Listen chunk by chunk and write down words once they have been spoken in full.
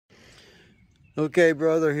Okay,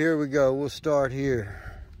 brother, here we go. We'll start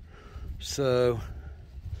here. So,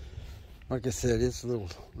 like I said, it's a little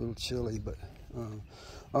chilly, but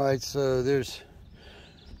all right. So there's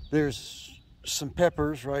some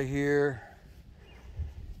peppers right here.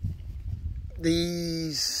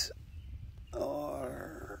 These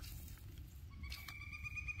are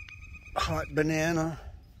hot banana,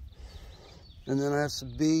 and then I have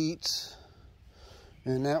some beets,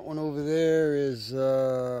 and that one over there is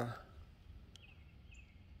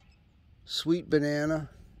sweet banana.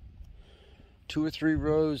 2 or 3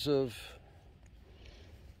 rows of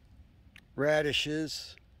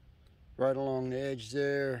radishes right along the edge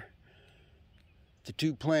there. The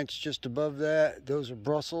 2 plants just above that, those are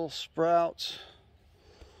Brussels sprouts.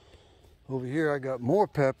 Over here I got more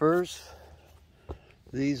peppers.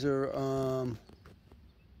 These are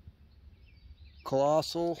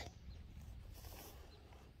colossal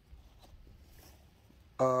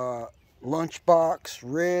lunchbox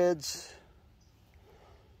reds.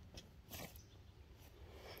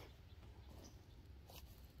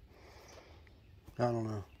 I don't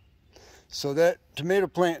know. So that tomato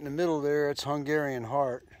plant in the middle there, it's Hungarian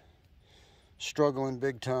heart. Struggling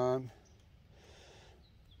big time.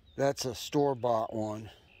 That's a store-bought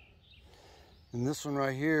one. And this one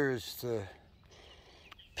right here is the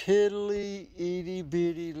piddly,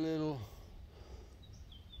 itty-bitty little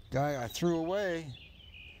guy I threw away,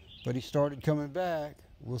 but he started coming back.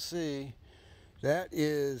 We'll see. That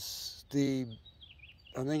is the,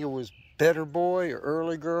 I think it was Better Boy or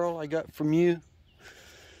Early Girl I got from you.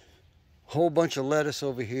 Whole bunch of lettuce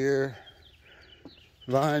over here.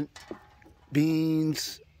 Vine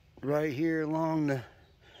beans right here along the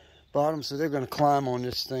bottom, so they're going to climb on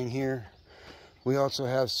this thing here. We also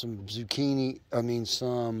have some zucchini,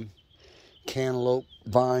 some cantaloupe,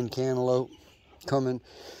 vine cantaloupe coming.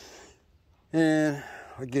 And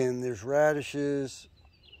again, there's radishes,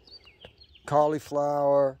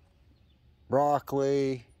 cauliflower,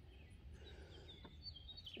 broccoli,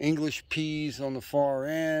 English peas on the far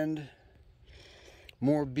end,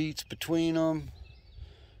 more beets between them,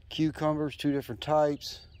 cucumbers, 2 different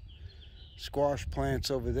types, squash plants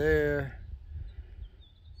over there,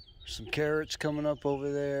 some carrots coming up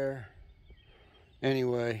over there.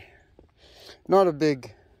 Anyway, not a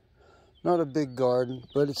big garden,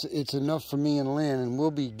 but it's enough for me and Lynn, and we'll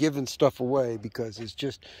be giving stuff away because it's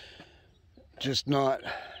just not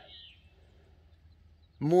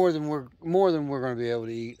more than we're going to be able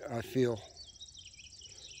to eat, I feel.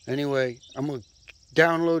 Anyway, I'm going to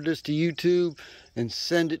download this to YouTube and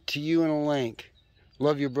send it to you in a link.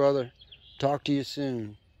 Love you, brother. Talk to you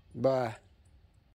soon. Bye.